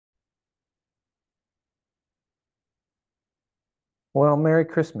Well, Merry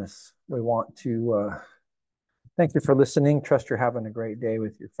Christmas. We want to thank you for listening. Trust you're having a great day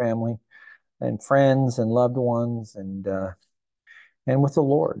with your family and friends and loved ones and with the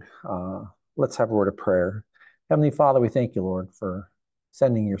Lord. Let's have a word of prayer. Heavenly Father, we thank you, Lord, for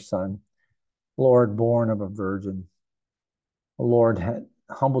sending your Son, Lord, born of a virgin. The Lord had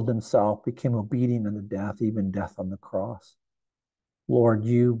humbled himself, became obedient unto death, even death on the cross. Lord,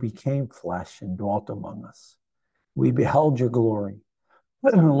 you became flesh and dwelt among us. We beheld your glory.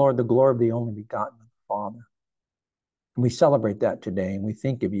 Lord, the glory of the only begotten Father. We celebrate that today and we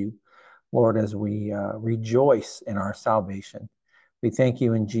think of you, Lord, as we rejoice in our salvation. We thank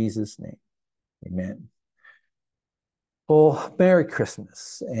you in Jesus' name. Amen. Well, Merry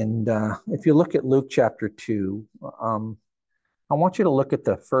Christmas. And if you look at Luke chapter 2, I want you to look at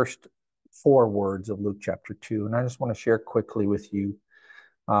the first four words of Luke chapter 2. And I just want to share quickly with you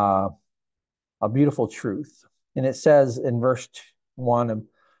uh, a beautiful truth. And it says in verse 1 of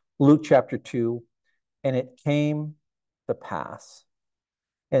Luke chapter 2, and it came to pass.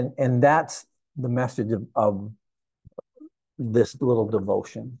 And that's the message of this little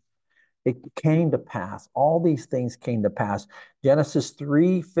devotion. It came to pass. All these things came to pass. Genesis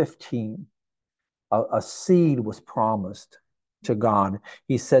 3:15, a seed was promised to God.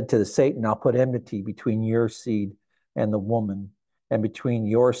 He said to Satan, I'll put enmity between your seed and the woman, and between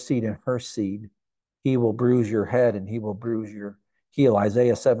your seed and her seed. He will bruise your head and he will bruise your heel.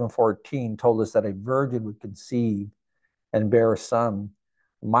 Isaiah 7:14 told us that a virgin would conceive and bear a son.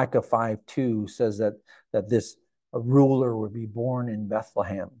 Micah 5:2 says that this ruler would be born in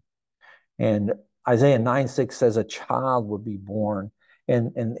Bethlehem. And Isaiah 9:6 says a child would be born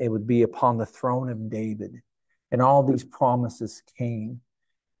and it would be upon the throne of David. And all these promises came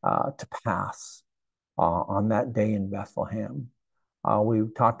to pass on that day in Bethlehem. We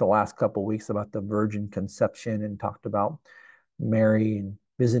talked the last couple of weeks about the virgin conception and talked about Mary and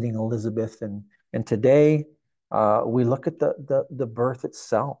visiting Elizabeth. And today we look at the birth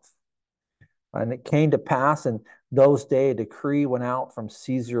itself. And it came to pass in those days, a decree went out from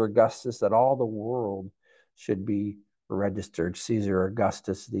Caesar Augustus that all the world should be registered. Caesar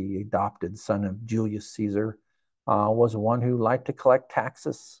Augustus, the adopted son of Julius Caesar, was one who liked to collect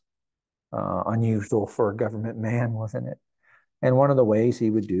taxes. Unusual for a government man, wasn't it? And one of the ways he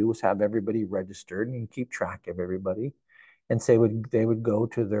would do was have everybody registered and keep track of everybody. And say they would go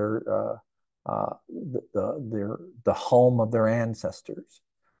to the home of their ancestors.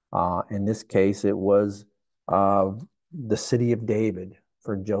 In this case, it was uh, the city of David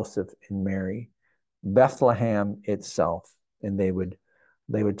for Joseph and Mary, Bethlehem itself, and they would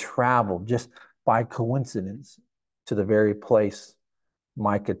travel just by coincidence to the very place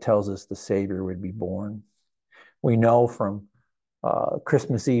Micah tells us the Savior would be born. We know from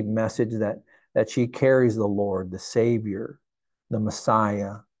Christmas Eve message that she carries the Lord, the Savior, the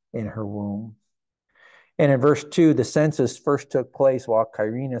Messiah in her womb. And in verse 2, the census first took place while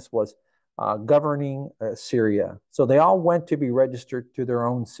Quirinius was governing Syria. So they all went to be registered to their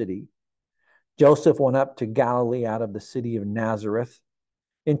own city. Joseph went up to Galilee out of the city of Nazareth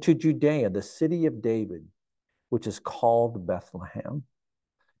into Judea, the city of David, which is called Bethlehem,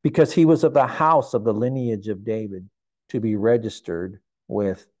 because he was of the house of the lineage of David to be registered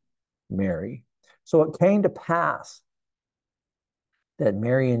with Mary. So it came to pass that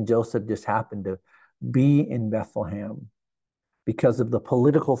Mary and Joseph just happened to be in Bethlehem because of the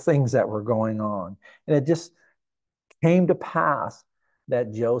political things that were going on. And it just came to pass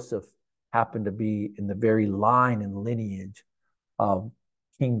that Joseph happened to be in the very line and lineage of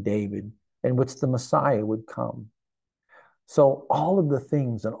King David, in which the Messiah would come. So all of the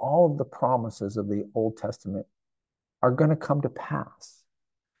things and all of the promises of the Old Testament are going to come to pass.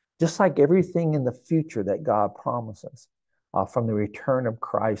 Just like everything in the future that God promises, from the return of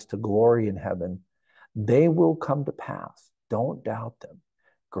Christ to glory in heaven, they will come to pass. Don't doubt them.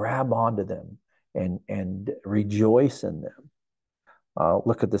 Grab onto them and rejoice in them.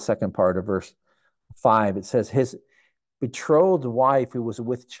 Look at the second part of verse 5. It says, his betrothed wife who was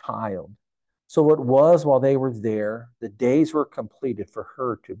with child. So it was while they were there, the days were completed for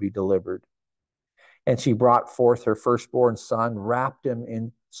her to be delivered. And she brought forth her firstborn son, wrapped him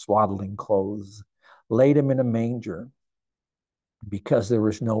in swaddling clothes, laid him in a manger, because there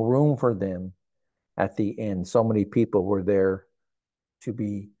was no room for them at the inn. So many people were there to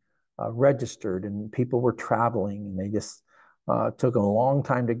be registered, and people were traveling, and they just took a long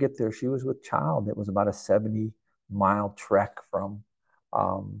time to get there. She was with child. It was about a 70-mile trek from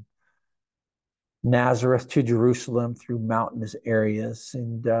Nazareth to Jerusalem through mountainous areas,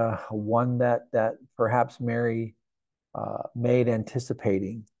 and one that perhaps Mary made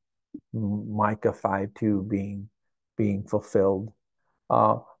anticipating Micah 5:2 being fulfilled.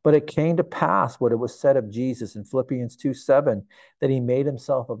 But it came to pass what it was said of Jesus in Philippians 2:7, that he made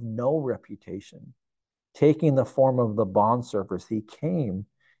himself of no reputation. Taking the form of the bondservants, he came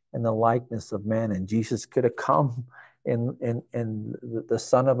in the likeness of men. And Jesus could have come in the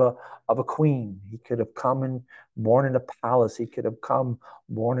son of a queen. He could have come and born in a palace. He could have come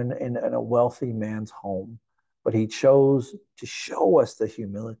born in a wealthy man's home. But he chose to show us the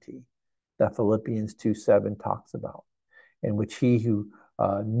humility that Philippians 2:7 talks about, in which he who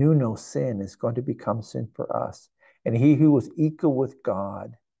knew no sin is going to become sin for us. And he who was equal with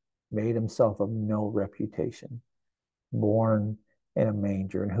God made himself of no reputation, born in a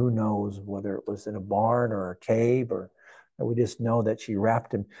manger. And who knows whether it was in a barn or a cave, or we just know that she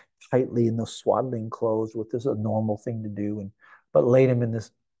wrapped him tightly in those swaddling clothes, which is a normal thing to do, but laid him in this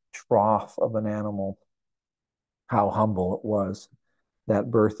trough of an animal. How humble it was,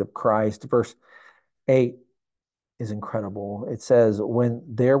 that birth of Christ. Verse 8 is incredible. It says, when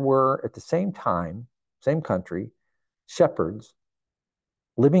there were at the same time, same country, shepherds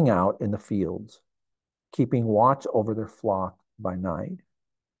living out in the fields, keeping watch over their flock by night.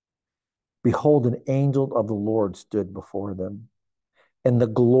 Behold, an angel of the Lord stood before them, and the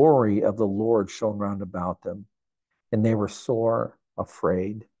glory of the Lord shone round about them, and they were sore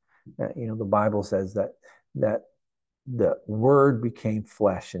afraid. The Bible says that the Word became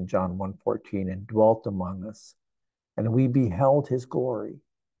flesh in John 1:14 and dwelt among us, and we beheld his glory,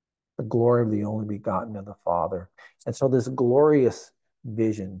 the glory of the only begotten of the Father. And so this glorious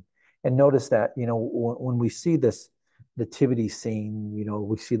vision. And notice that, when we see this nativity scene,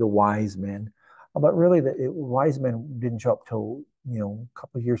 we see the wise men, but really the wise men didn't show up till, a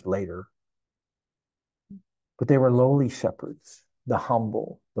couple of years later. But they were lowly shepherds, the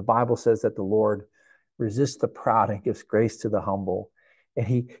humble. The Bible says that the Lord resists the proud and gives grace to the humble. And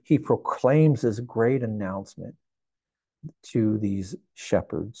he proclaims this great announcement to these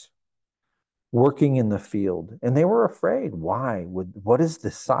shepherds working in the field. And they were afraid. Why? What is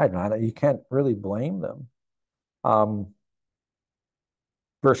this sign? You can't really blame them.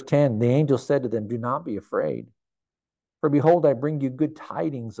 Verse 10, the angel said to them, do not be afraid. For behold, I bring you good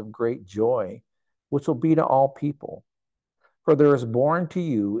tidings of great joy, which will be to all people. For there is born to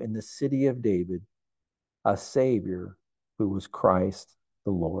you in the city of David a Savior, who was Christ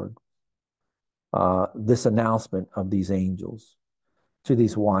the Lord. This announcement of these angels to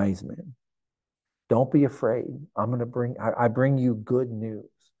these wise men. Don't be afraid. I bring you good news.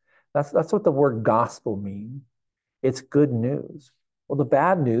 That's what the word gospel means. It's good news. Well, the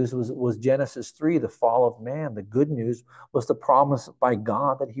bad news was Genesis 3, the fall of man. The good news was the promise by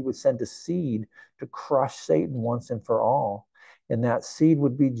God that he would send a seed to crush Satan once and for all. And that seed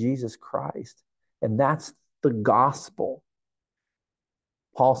would be Jesus Christ. And that's the gospel.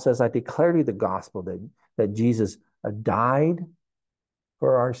 Paul says, I declare to you the gospel that Jesus died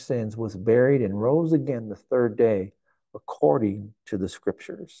for our sins, was buried, and rose again the third day, according to the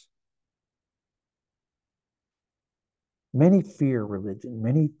scriptures. Many fear religion,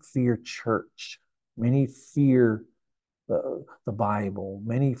 many fear church, many fear the Bible,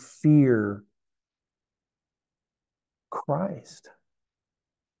 many fear Christ.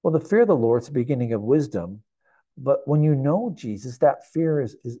 Well, the fear of the Lord is the beginning of wisdom, but when you know Jesus, that fear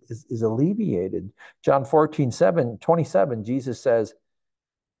is alleviated. John 14:27, Jesus says,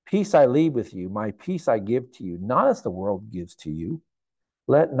 peace I leave with you, my peace I give to you, not as the world gives to you.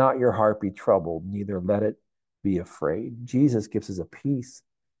 Let not your heart be troubled, neither let it be afraid. Jesus gives us a peace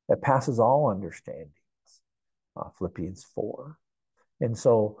that passes all understandings, Philippians 4. And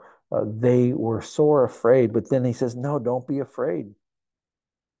so they were sore afraid, but then he says, no, don't be afraid.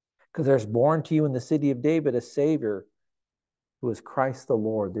 Because there's born to you in the city of David a Savior, who is Christ the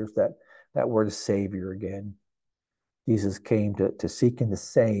Lord. There's that word Savior again. Jesus came to seek and to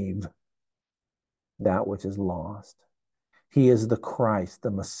save that which is lost. He is the Christ,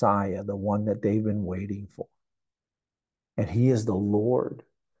 the Messiah, the one that they've been waiting for. And he is the Lord.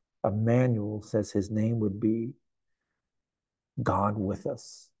 Emmanuel says his name would be God with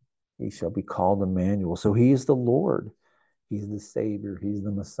us. He shall be called Emmanuel. So he is the Lord. He's the Savior. He's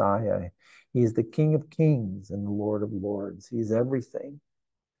the Messiah. He is the King of Kings and the Lord of Lords. He's everything.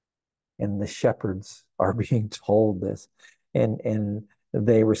 And the shepherds are being told this. And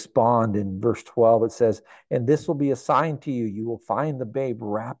they respond in verse 12. It says, and this will be a sign to you. You will find the babe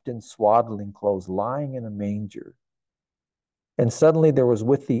wrapped in swaddling clothes, lying in a manger. And suddenly there was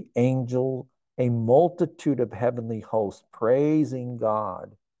with the angel a multitude of heavenly hosts praising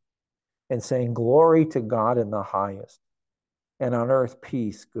God and saying, glory to God in the highest, and on earth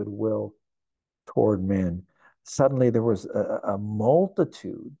peace, goodwill toward men. Suddenly there was a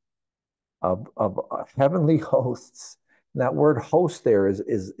multitude of heavenly hosts And that word host there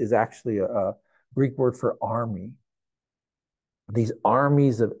is actually a Greek word for army. These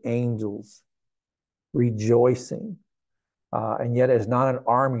armies of angels rejoicing. And yet it's not an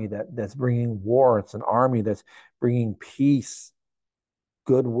army that's bringing war. It's an army that's bringing peace,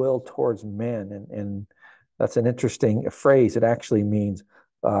 goodwill towards men. And that's an interesting phrase. It actually means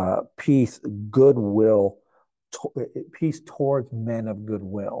peace, goodwill, peace towards men of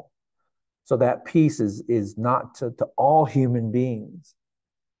goodwill. So that peace is not to all human beings,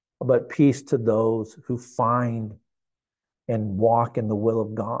 but peace to those who find and walk in the will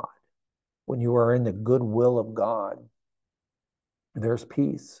of God. When you are in the good will of God, there's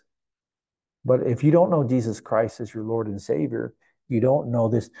peace. But if you don't know Jesus Christ as your Lord and Savior, you don't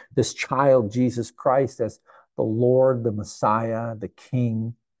know this child, Jesus Christ, as the Lord, the Messiah, the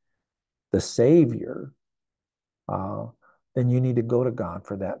King, the Savior, uh, then you need to go to God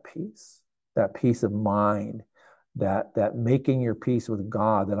for that peace of mind, that making your peace with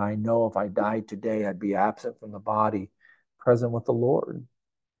God, that I know if I died today, I'd be absent from the body, present with the Lord.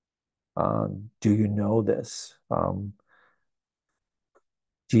 Do you know this?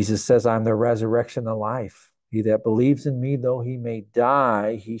 Jesus says, I'm the resurrection and life. He that believes in me, though he may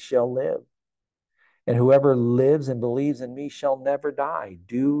die, he shall live. And whoever lives and believes in me shall never die.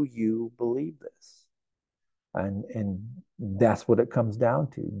 Do you believe this? And that's what it comes down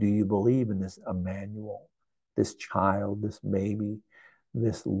to. Do you believe in this Emmanuel, this child, this baby,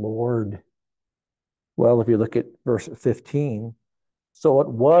 this Lord? Well, if you look at verse 15, so it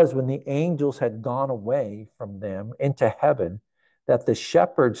was when the angels had gone away from them into heaven that the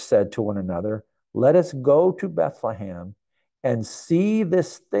shepherds said to one another, let us go to Bethlehem and see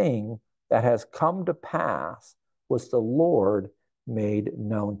this thing that has come to pass, which the Lord made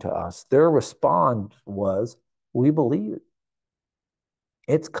known to us. Their response was, we believe it.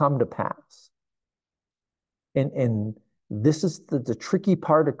 It's come to pass. And this is the tricky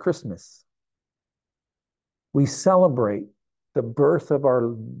part of Christmas. We celebrate the birth of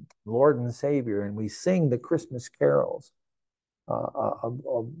our Lord and Savior, and we sing the Christmas carols, a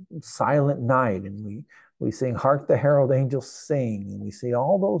Silent Night, and we sing Hark the Herald Angels Sing, and we sing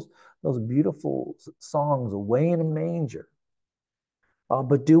all those beautiful songs, Away in a Manger.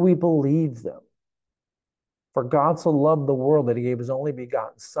 But do we believe them? For God so loved the world that he gave his only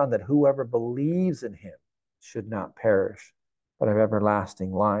begotten Son, that whoever believes in him should not perish, but have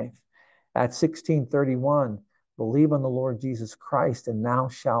everlasting life. At 1631, believe on the Lord Jesus Christ, and thou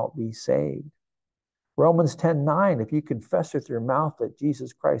shalt be saved. Romans 10:9, if you confess with your mouth that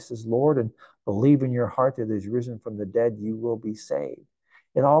Jesus Christ is Lord and believe in your heart that he is risen from the dead, you will be saved.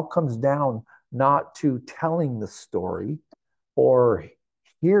 It all comes down not to telling the story or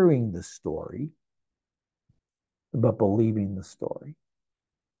hearing the story, but believing the story.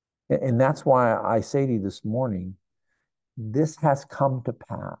 And that's why I say to you this morning, this has come to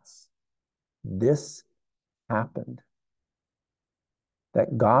pass. This happened.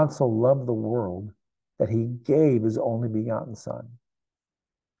 That God so loved the world that he gave his only begotten Son.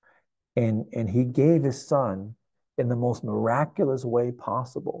 And he gave his Son in the most miraculous way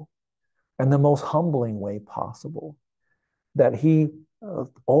possible and the most humbling way possible. That he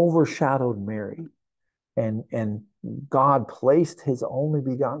overshadowed Mary, and God placed his only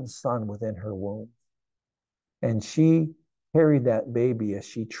begotten Son within her womb. And she carried that baby as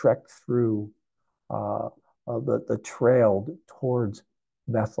she trekked through the trail towards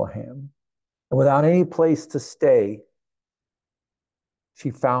Bethlehem. And without any place to stay, she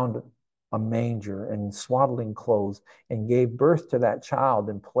found a manger and swaddling clothes and gave birth to that child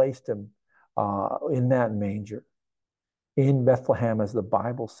and placed him in that manger in Bethlehem, as the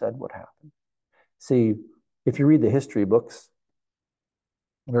Bible said would happen. See, if you read the history books,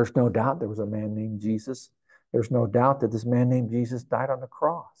 there's no doubt there was a man named Jesus. There's no doubt that this man named Jesus died on the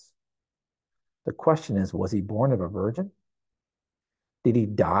cross. The question is, was he born of a virgin? Did he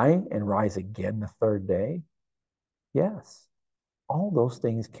die and rise again the third day? Yes. All those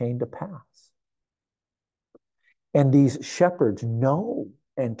things came to pass. And these shepherds know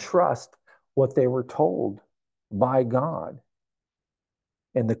and trust what they were told by God.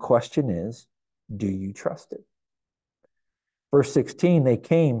 And the question is, do you trust it? Verse 16, they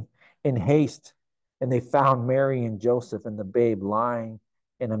came in haste and they found Mary and Joseph and the babe lying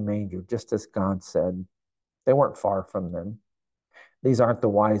in a manger, just as God said. They weren't far from them. These aren't the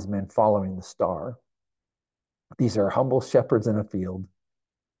wise men following the star. These are humble shepherds in a field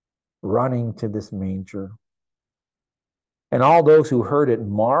running to this manger. And all those who heard it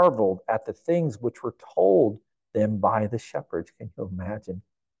marveled at the things which were told them by the shepherds. Can you imagine?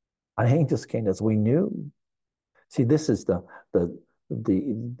 An angel came as we knew. See, this is the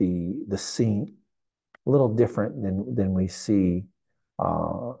scene. a little different than we see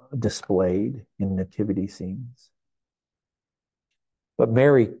displayed in nativity scenes. But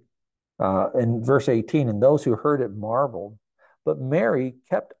Mary, in verse 18, and those who heard it marveled, but Mary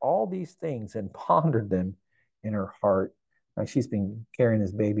kept all these things and pondered them in her heart. Now, she's been carrying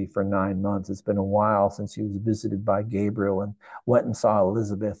this baby for 9 months. It's been a while since she was visited by Gabriel and went and saw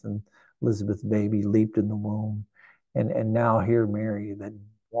Elizabeth, and Elizabeth's baby leaped in the womb. And now here, Mary, the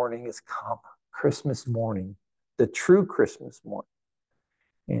morning has come, Christmas morning, the true Christmas morning.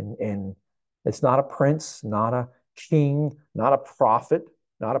 And it's not a prince, not a king, not a prophet,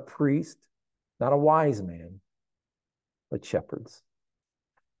 not a priest, not a wise man, but shepherds.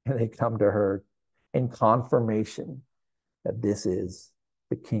 And they come to her in confirmation that this is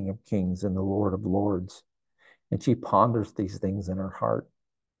the King of Kings and the Lord of Lords. And she ponders these things in her heart.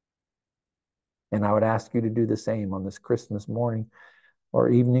 And I would ask you to do the same on this Christmas morning or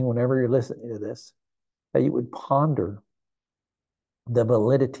evening, whenever you're listening to this, that you would ponder the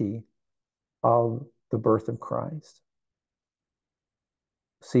validity of the birth of Christ.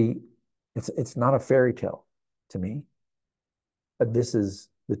 See, it's not a fairy tale to me, but this is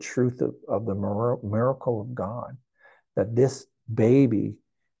the truth of the miracle of God, that this baby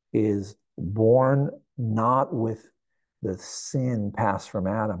is born not with the sin passed from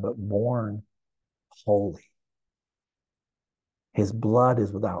Adam, but born holy. His blood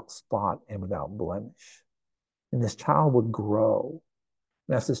is without spot and without blemish. And this child would grow.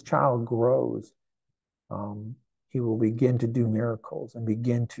 And as this child grows, he will begin to do miracles and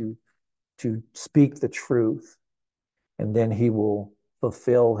begin to speak the truth. And then he will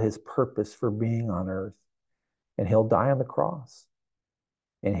fulfill his purpose for being on earth. And he'll die on the cross.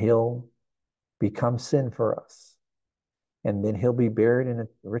 And he'll become sin for us. And then he'll be buried in a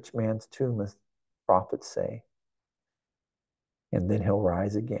rich man's tomb, as prophets say. And then he'll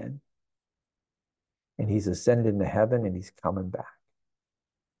rise again. And he's ascended into heaven and he's coming back.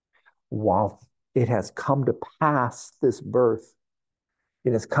 While it has come to pass this birth,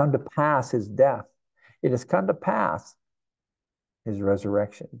 it has come to pass his death, it has come to pass his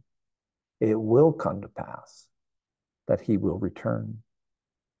resurrection, it will come to pass that he will return.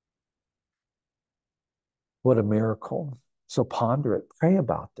 What a miracle. So ponder it, pray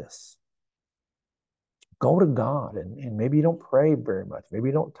about this. Go to God, and maybe you don't pray very much. Maybe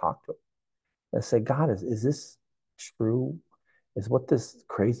you don't talk to him. And say, God, is this true? Is what this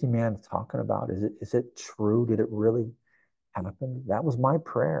crazy man is talking about? Is it true? Did it really happen? That was my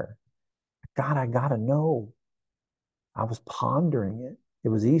prayer. God, I got to know. I was pondering it. It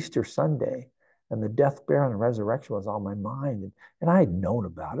was Easter Sunday, and the death, burial, and resurrection was on my mind. And I had known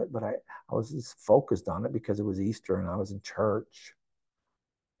about it, but I was just focused on it because it was Easter and I was in church.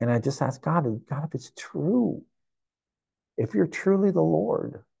 And I just asked God, if it's true, if you're truly the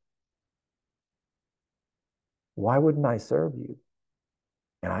Lord, why wouldn't I serve you?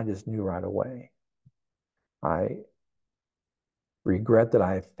 And I just knew right away. I regret that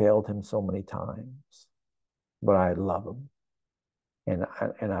I have failed him so many times, but I love him.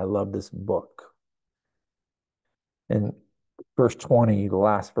 And I love this book. And verse 20, the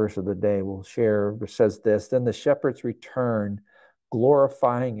last verse of the day, we'll share, says this: Then the shepherds returned,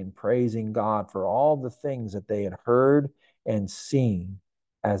 glorifying and praising God for all the things that they had heard and seen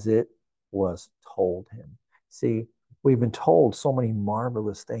as it was told him. See, we've been told so many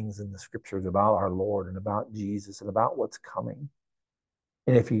marvelous things in the scriptures about our Lord and about Jesus and about what's coming.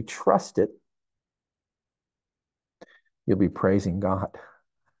 And if you trust it, you'll be praising God.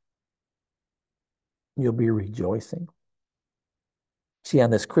 You'll be rejoicing. See, on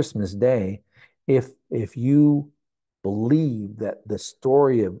this Christmas day, if you believe that the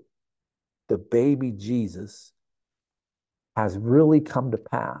story of the baby Jesus has really come to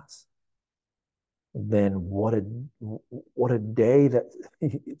pass, then what a day that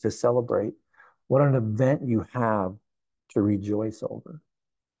to celebrate. What an event you have to rejoice over.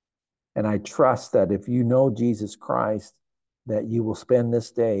 And I trust that if you know Jesus Christ, that you will spend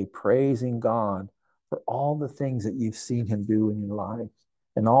this day praising God for all the things that you've seen him do in your life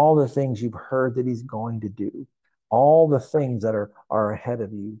and all the things you've heard that he's going to do, all the things that are ahead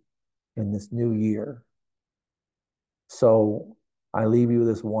of you in this new year. So I leave you with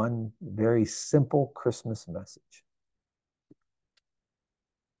this one very simple Christmas message.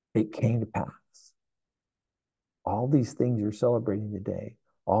 It came to pass. All these things you're celebrating today,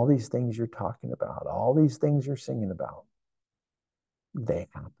 all these things you're talking about, all these things you're singing about, they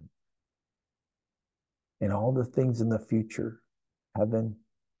happen. And all the things in the future, heaven,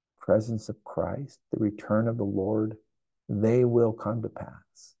 presence of Christ, the return of the Lord, they will come to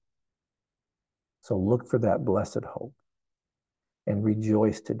pass. So look for that blessed hope and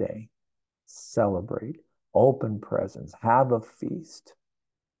rejoice today. celebrate, open presents, have a feast,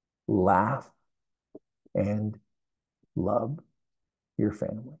 laugh, and love your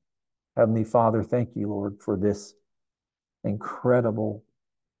family. Heavenly Father, thank you, Lord, for this incredible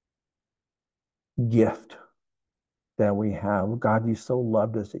gift that we have. God, you so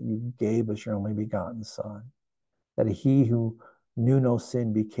loved us that you gave us your only begotten Son, that he who knew no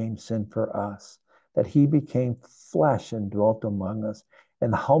sin became sin for us, that he became flesh and dwelt among us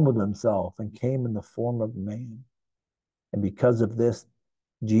and humbled himself and came in the form of man. And because of this,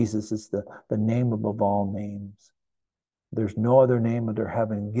 Jesus is the name above all names. There's no other name under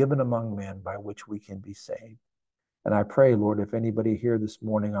heaven given among men by which we can be saved. And I pray, Lord, if anybody here this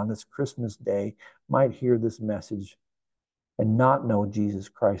morning on this Christmas day might hear this message and not know Jesus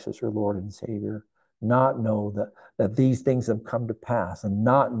Christ as your Lord and Savior, not know that these things have come to pass, and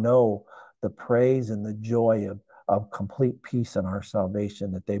not know the praise and the joy of complete peace in our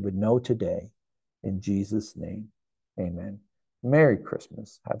salvation, that they would know today. In Jesus' name, amen. Merry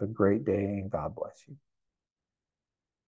Christmas. Have a great day, and God bless you.